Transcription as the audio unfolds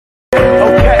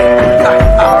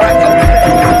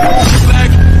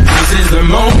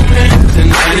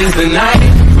is the night.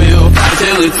 We'll fight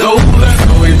till it's over.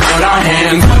 So we put our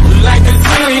hands up like a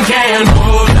ceiling can't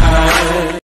hold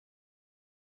us.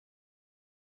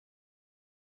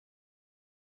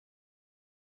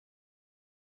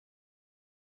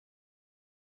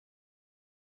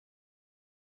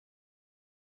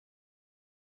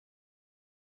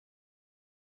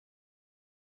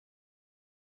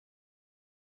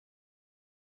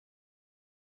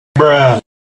 Bruh.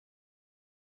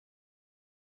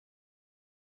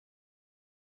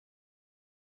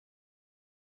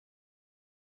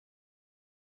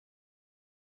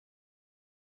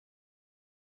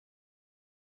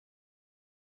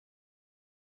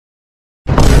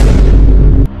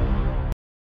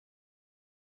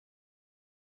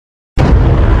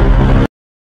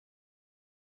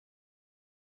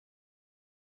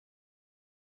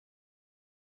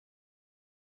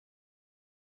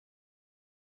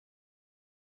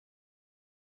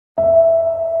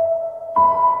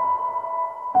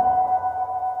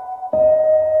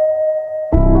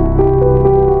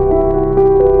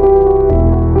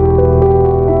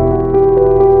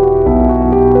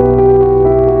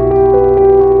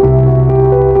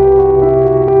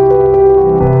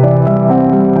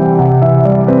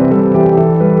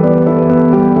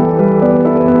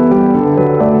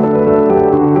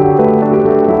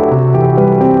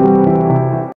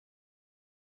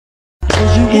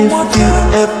 If you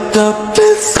effed up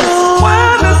this song,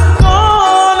 when it's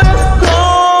gone, it's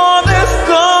gone, it's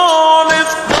gone,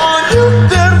 it's gone. You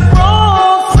did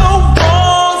wrong, so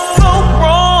wrong, so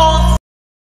wrong.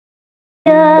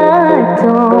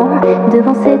 J'attends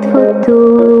devant cette photo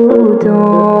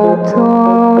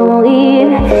d'antan. Il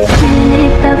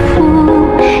n'est pas fou,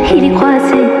 il y croit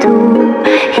c'est tout.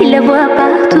 Il la voit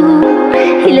partout,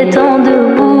 il attend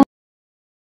debout.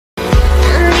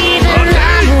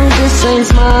 Ain't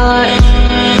smart,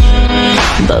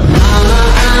 but mama,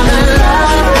 I'm in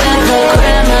love with a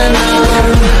criminal.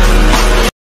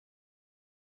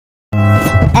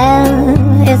 L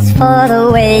is for the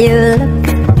way you look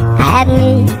at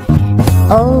me.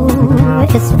 O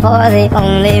is for the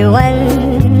only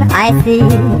one I see.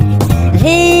 V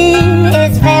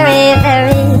is very,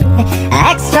 very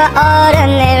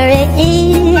extraordinary. E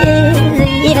is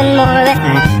even more than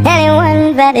anyone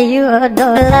that you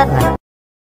adore. Love.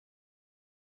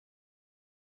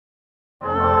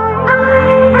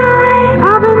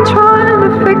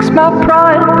 My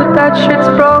pride, but that shit's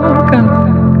broken.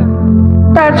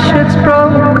 That shit's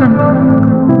broken.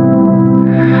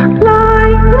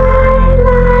 Lie, lie,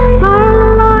 lie, lie,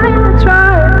 lie. I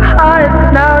try to hide, but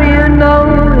now you know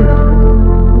it.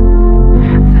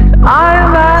 That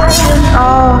I'm asking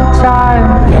all the time.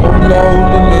 Low,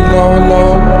 low,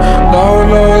 low, low,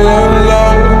 low, low, low,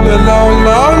 low,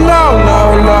 low, low, low,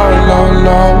 low, low,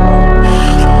 low.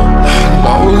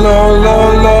 Low, low, low,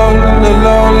 low,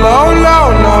 low, low,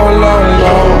 low, low,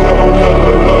 low.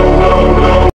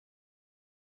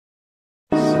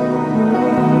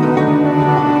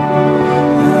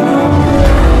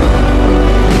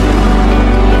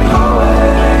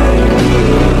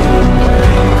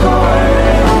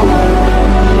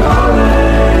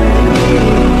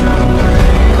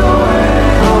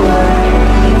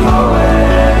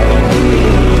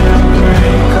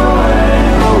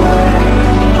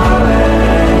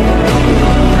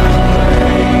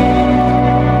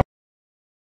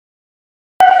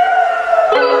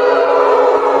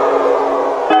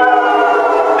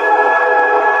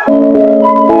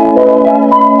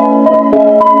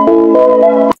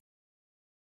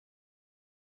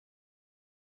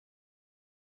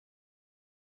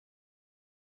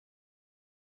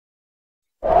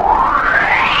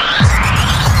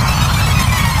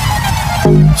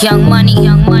 Young money,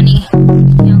 young money,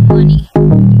 young money,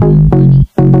 young money.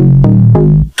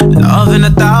 Love in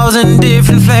 1,000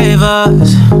 different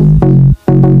flavors.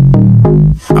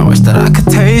 I wish that I could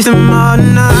taste them all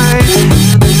night.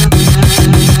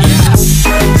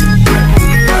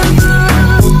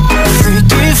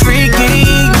 Freaky, freaky,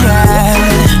 yeah.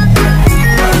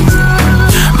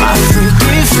 My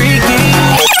freaky, freaky.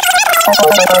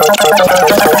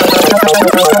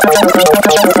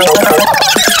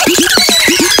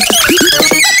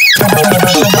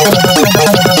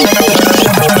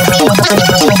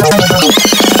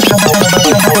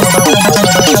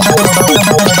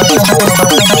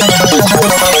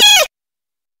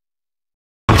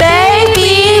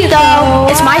 Baby, go.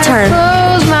 It's my turn.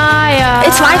 Close my eyes.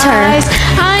 It's my turn.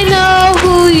 I know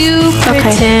who you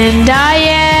pretend I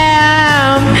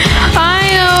am. I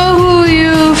know who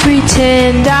you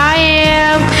pretend I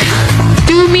am.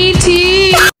 Do me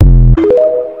tea.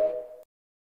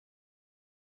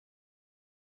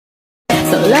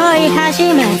 Solo y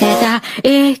Hashira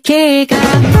気が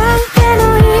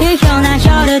批評な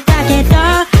夜だけど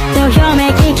どよ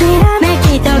めききらめ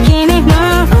きと君も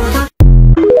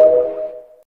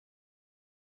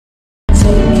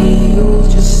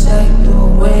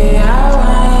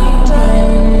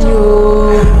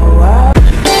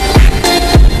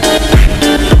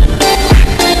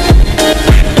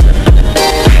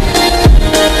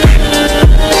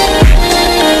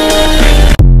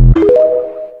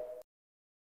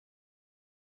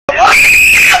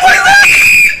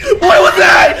What was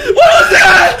that? What was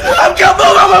that? I'm gonna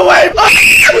move out my way! Behind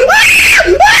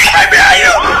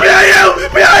you! Behind you!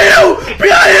 Behind you!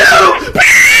 Behind you!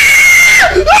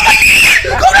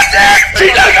 Go to there!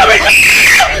 She's not coming!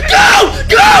 Go!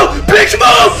 Go! Bitch,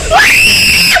 move!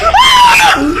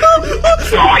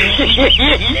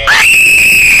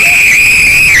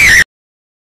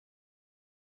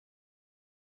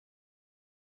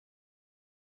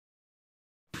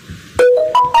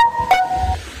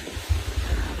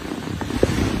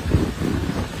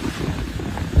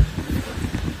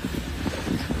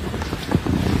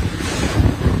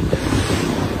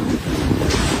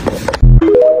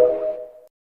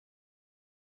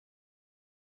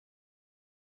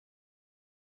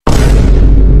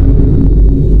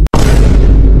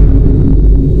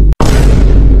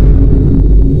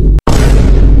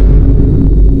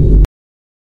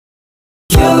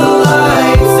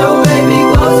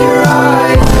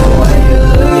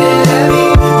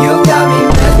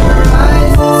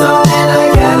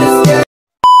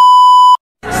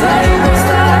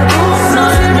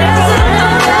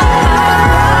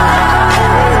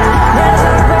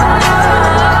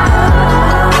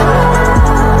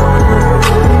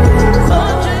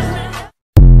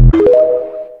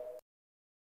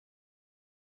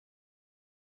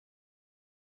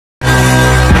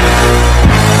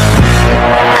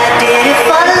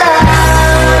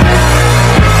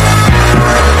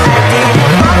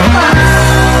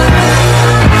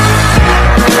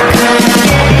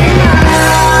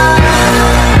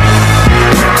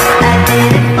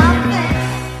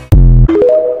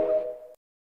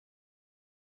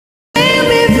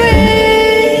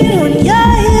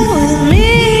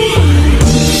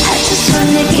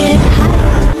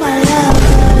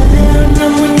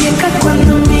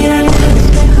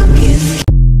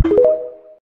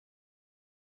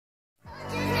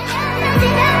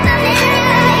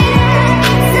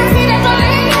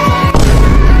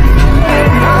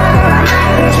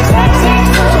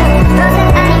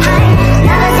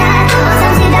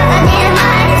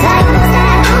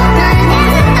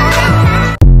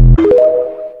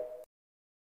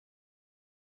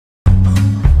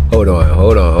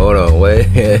 Hold on, wait,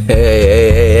 hey,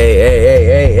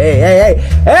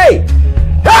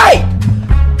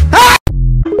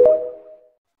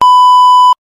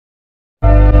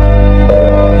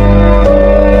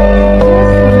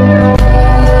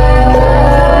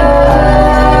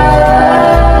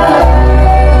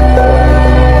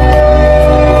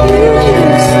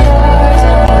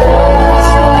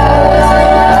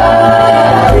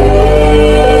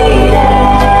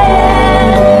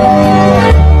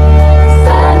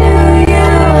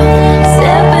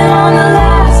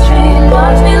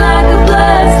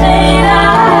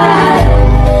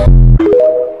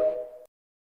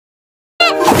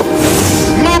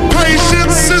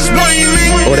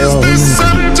俺はみん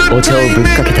なにお茶をぶっ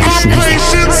かけたりしない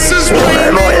ぜ。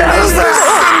俺もやるぜ。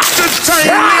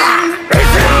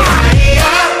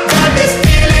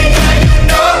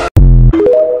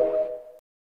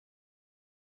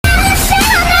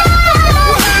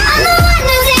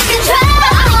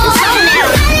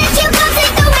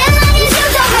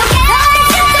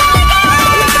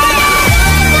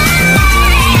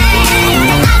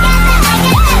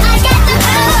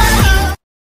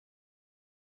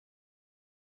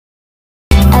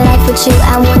With you,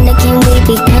 I wonder, can we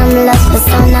become lost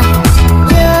persona?